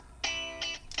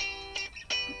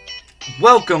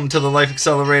Welcome to the Life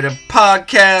Accelerated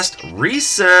Podcast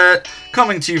Reset,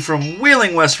 coming to you from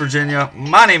Wheeling, West Virginia.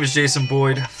 My name is Jason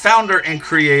Boyd, founder and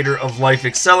creator of Life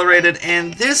Accelerated,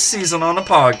 and this season on the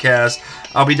podcast,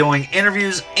 I'll be doing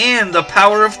interviews and the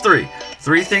power of three.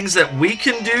 Three things that we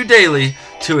can do daily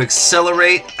to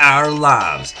accelerate our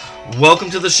lives.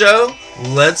 Welcome to the show.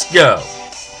 Let's go.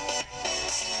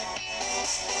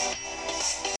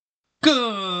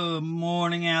 Good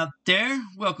morning out there.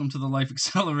 Welcome to the Life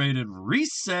Accelerated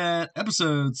Reset,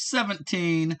 episode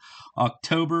 17,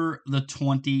 October the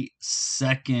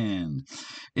 22nd.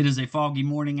 It is a foggy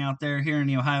morning out there here in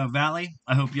the Ohio Valley.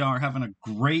 I hope y'all are having a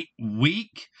great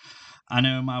week. I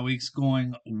know my week's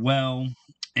going well,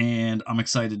 and I'm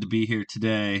excited to be here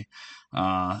today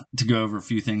to go over a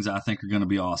few things I think are going to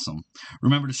be awesome.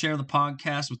 Remember to share the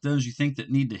podcast with those you think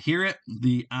that need to hear it.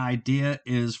 The idea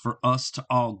is for us to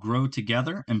all grow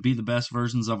together and be the best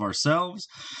versions of ourselves,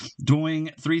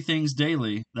 doing three things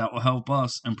daily that will help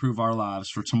us improve our lives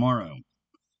for tomorrow,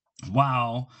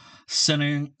 while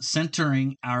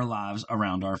centering our lives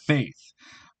around our faith.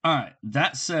 All right,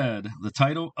 that said, the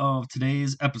title of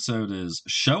today's episode is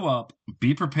Show Up,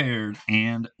 Be Prepared,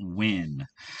 and Win.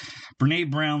 Brené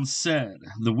Brown said,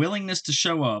 "The willingness to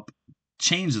show up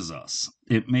changes us.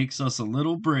 It makes us a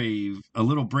little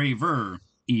braver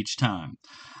each time."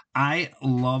 I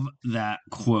love that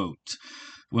quote.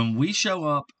 When we show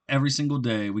up every single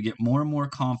day, we get more and more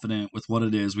confident with what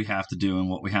it is we have to do and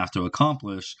what we have to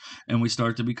accomplish, and we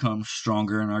start to become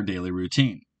stronger in our daily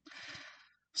routine.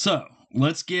 So,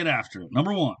 let's get after it.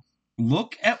 Number one,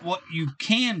 look at what you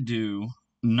can do,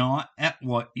 not at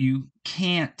what you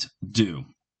can't do.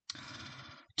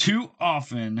 Too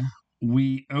often,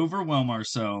 we overwhelm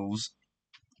ourselves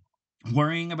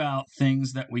worrying about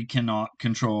things that we cannot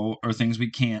control or things we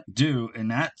can't do, and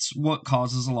that's what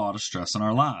causes a lot of stress in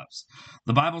our lives.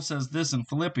 The Bible says this in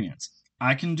Philippians,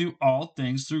 "I can do all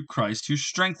things through Christ who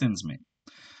strengthens me."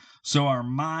 So our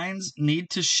minds need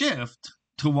to shift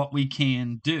to what we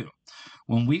can do.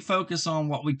 When we focus on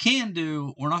what we can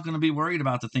do, we're not going to be worried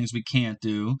about the things we can't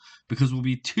do because we'll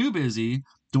be too busy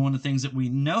doing the things that we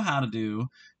know how to do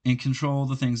and control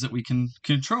the things that we can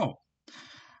control.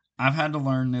 I've had to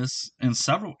learn this in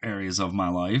several areas of my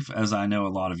life, as I know a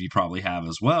lot of you probably have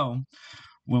as well.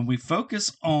 When we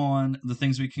focus on the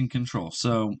things we can control,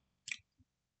 so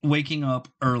waking up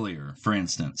earlier, for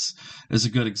instance, is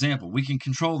a good example. We can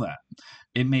control that.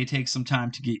 It may take some time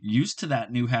to get used to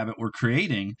that new habit we're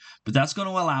creating, but that's going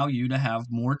to allow you to have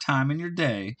more time in your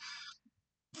day.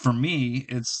 For me,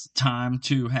 it's time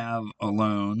to have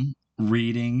alone,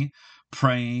 reading,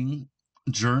 praying,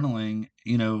 journaling,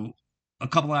 a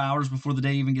couple of hours before the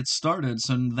day even gets started,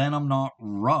 so then I'm not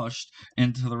rushed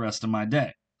into the rest of my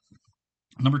day.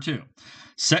 Number two,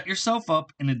 set yourself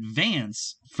up in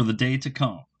advance for the day to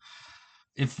come.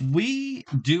 If we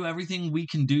do everything we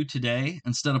can do today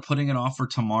instead of putting it off for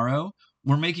tomorrow,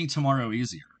 we're making tomorrow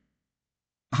easier.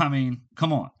 I mean,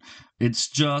 come on. It's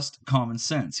just common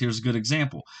sense. Here's a good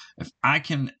example. If I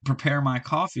can prepare my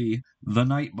coffee the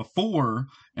night before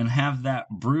and have that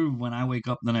brewed when I wake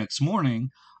up the next morning,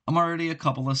 I'm already a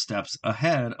couple of steps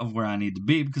ahead of where I need to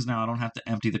be because now I don't have to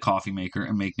empty the coffee maker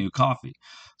and make new coffee.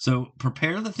 So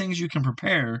prepare the things you can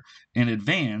prepare in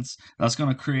advance. That's going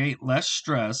to create less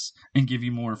stress and give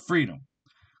you more freedom.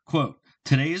 Quote,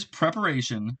 "Today's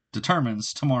preparation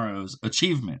determines tomorrow's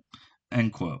achievement."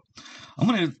 End quote. I'm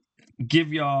going to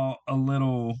give y'all a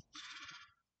little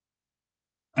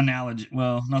analogy.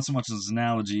 Well, not so much as an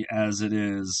analogy as it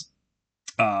is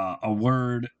a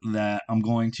word that I'm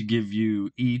going to give you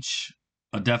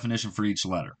a definition for each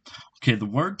letter. Okay, the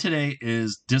word today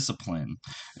is discipline,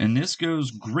 and this goes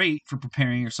great for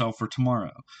preparing yourself for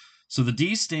tomorrow. So the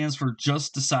D stands for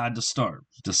just decide to start.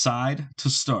 Decide to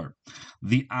start.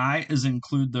 The I is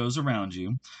include those around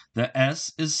you. The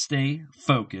S is stay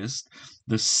focused.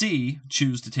 The C,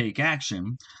 choose to take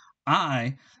action.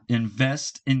 I,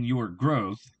 invest in your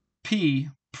growth. P,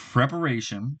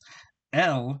 preparation.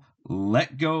 L,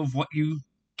 let go of what you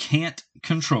can't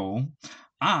control.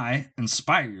 I,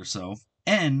 inspire yourself.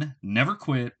 N, never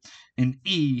quit. And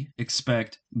E,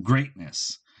 expect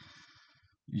greatness.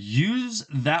 Use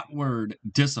that word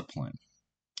discipline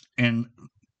and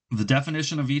the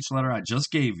definition of each letter I just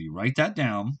gave you. Write that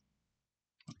down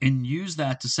and use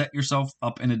that to set yourself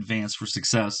up in advance for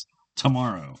success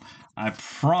tomorrow. I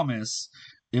promise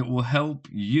it will help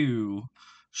you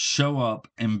show up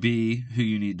and be who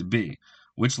you need to be.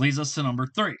 Which leads us to number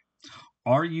 3.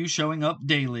 Are you showing up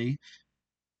daily?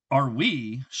 Are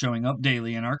we showing up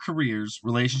daily in our careers,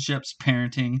 relationships,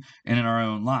 parenting, and in our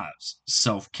own lives?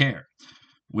 Self-care,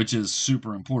 which is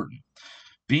super important.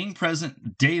 Being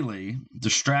present daily,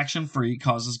 distraction-free,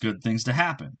 causes good things to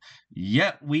happen.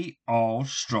 Yet we all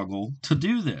struggle to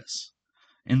do this.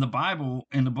 In the Bible,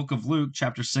 in the book of Luke,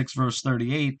 chapter 6, verse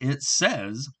 38, it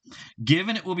says, "Give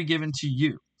and it will be given to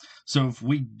you." So if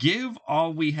we give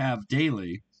all we have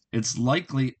daily, it's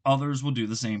likely others will do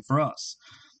the same for us.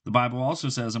 The Bible also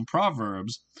says in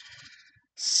Proverbs,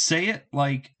 "Say it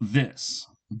like this: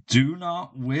 do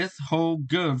not withhold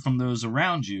good from those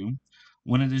around you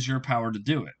when it is your power to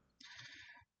do it."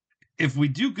 If we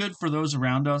do good for those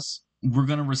around us, we're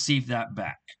going to receive that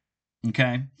back.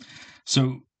 Okay?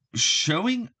 So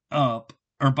showing up,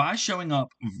 or by showing up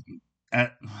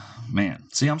at, man,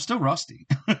 see, I'm still rusty.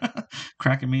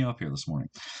 Cracking me up here this morning.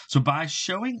 So by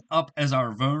showing up as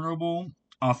our vulnerable,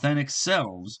 authentic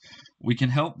selves, we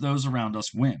can help those around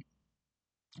us win.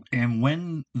 And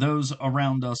when those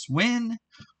around us win,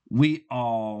 we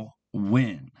all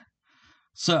win.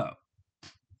 So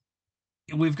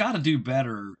we've got to do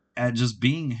better at just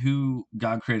being who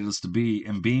God created us to be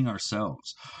and being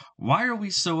ourselves. Why are we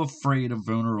so afraid of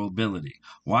vulnerability?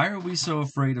 Why are we so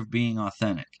afraid of being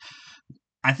authentic?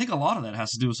 I think a lot of that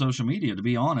has to do with social media, to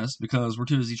be honest, because we're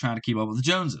too busy trying to keep up with the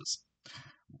Joneses.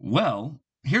 Well,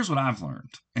 here's what I've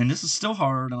learned, and this is still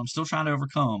hard, and I'm still trying to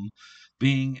overcome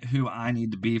being who I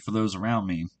need to be for those around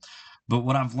me. But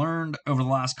what I've learned over the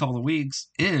last couple of weeks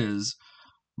is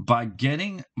by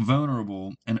getting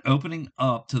vulnerable and opening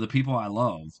up to the people I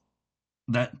love,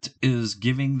 that is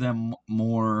giving them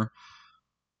more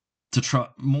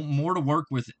more to work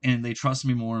with, and they trust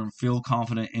me more and feel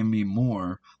confident in me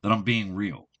more, that I'm being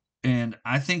real. And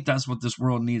I think that's what this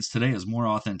world needs today, is more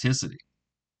authenticity.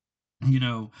 You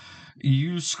know,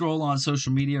 you scroll on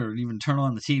social media or even turn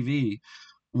on the TV,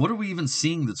 what are we even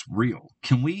seeing that's real?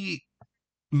 Can we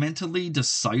mentally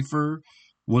decipher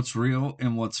what's real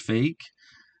and what's fake?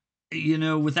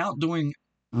 Without doing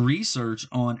research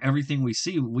on everything we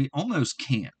see, we almost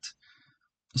can't.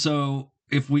 So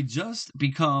if we just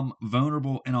become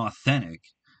vulnerable and authentic,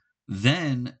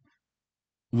 then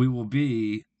we will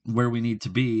be where we need to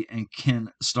be and can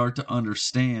start to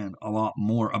understand a lot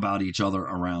more about each other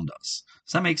around us.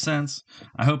 Does that make sense?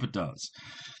 I hope it does.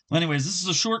 Anyways, this is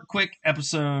a short, quick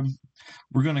episode.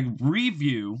 We're going to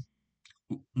review,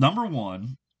 number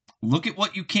 1, look at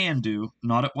what you can do,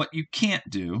 not at what you can't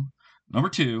do. Number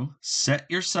 2, set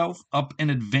yourself up in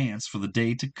advance for the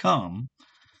day to come.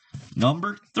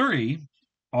 Number 3,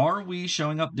 are we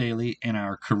showing up daily in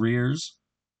our careers,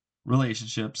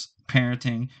 relationships,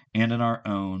 parenting, and in our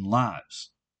own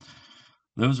lives?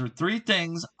 Those are 3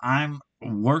 things I'm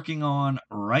working on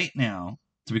right now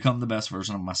to become the best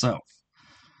version of myself.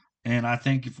 And I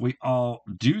think if we all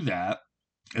do that,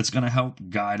 it's going to help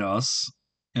guide us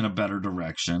in a better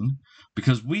direction,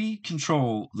 because we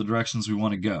control the directions we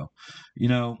want to go.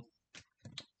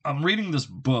 I'm reading this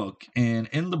book, and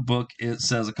in the book, it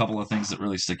says a couple of things that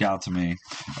really stick out to me,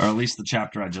 or at least the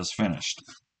chapter I just finished.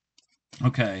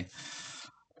 Okay.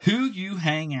 Who you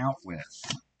hang out with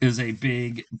is a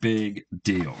big, big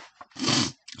deal.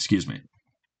 Excuse me.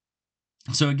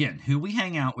 So again, who we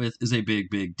hang out with is a big,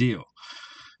 big deal.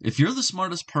 If you're the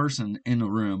smartest person in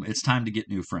the room, it's time to get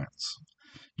new friends.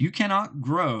 You cannot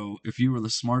grow if you were the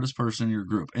smartest person in your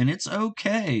group. And it's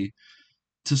okay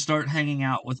to start hanging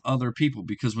out with other people,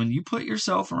 because when you put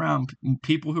yourself around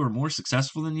people who are more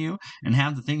successful than you and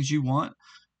have the things you want,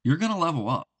 you're going to level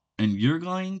up and you're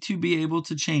going to be able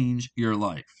to change your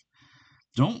life.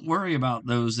 Don't worry about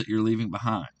those that you're leaving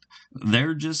behind.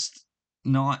 They're just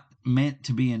not meant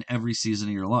to be in every season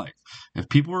of your life. If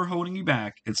people are holding you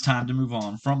back, it's time to move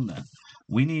on from them.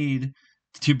 We need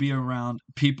to be around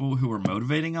people who are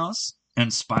motivating us,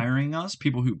 inspiring us,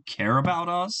 people who care about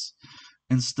us,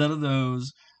 instead of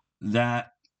those that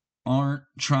aren't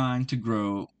trying to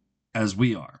grow as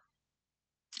we are.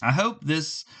 I hope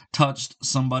this touched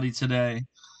somebody today.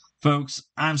 Folks,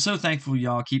 I'm so thankful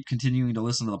y'all keep continuing to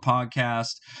listen to the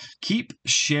podcast. Keep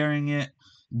sharing it.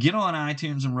 Get on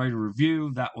iTunes and write a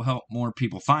review. That will help more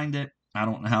people find it. I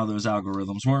don't know how those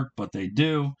algorithms work, but they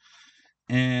do.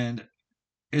 And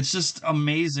it's just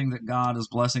amazing that God is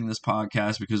blessing this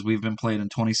podcast, because we've been played in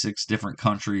 26 different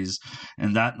countries,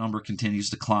 and that number continues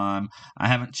to climb. I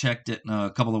haven't checked it in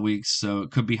a couple of weeks, so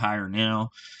it could be higher now.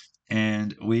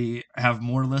 And we have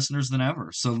more listeners than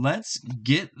ever. So let's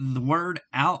get the word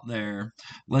out there.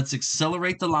 Let's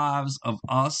accelerate the lives of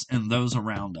us and those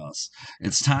around us.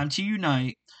 It's time to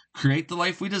unite, create the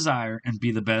life we desire, and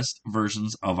be the best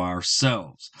versions of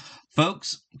ourselves.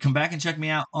 Folks, come back and check me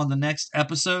out on the next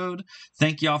episode.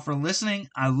 Thank y'all for listening.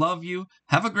 I love you.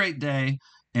 Have a great day,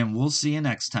 and we'll see you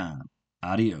next time.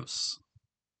 Adios.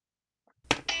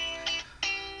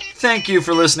 Thank you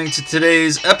for listening to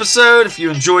today's episode. If you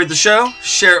enjoyed the show,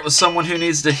 share it with someone who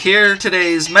needs to hear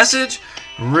today's message.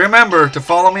 Remember to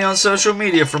follow me on social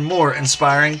media for more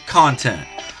inspiring content.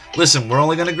 Listen, we're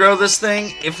only going to grow this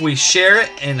thing if we share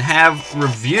it and have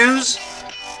reviews.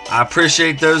 I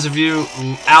appreciate those of you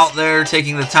out there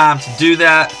taking the time to do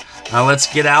that. Now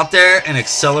let's get out there and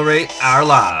accelerate our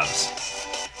lives.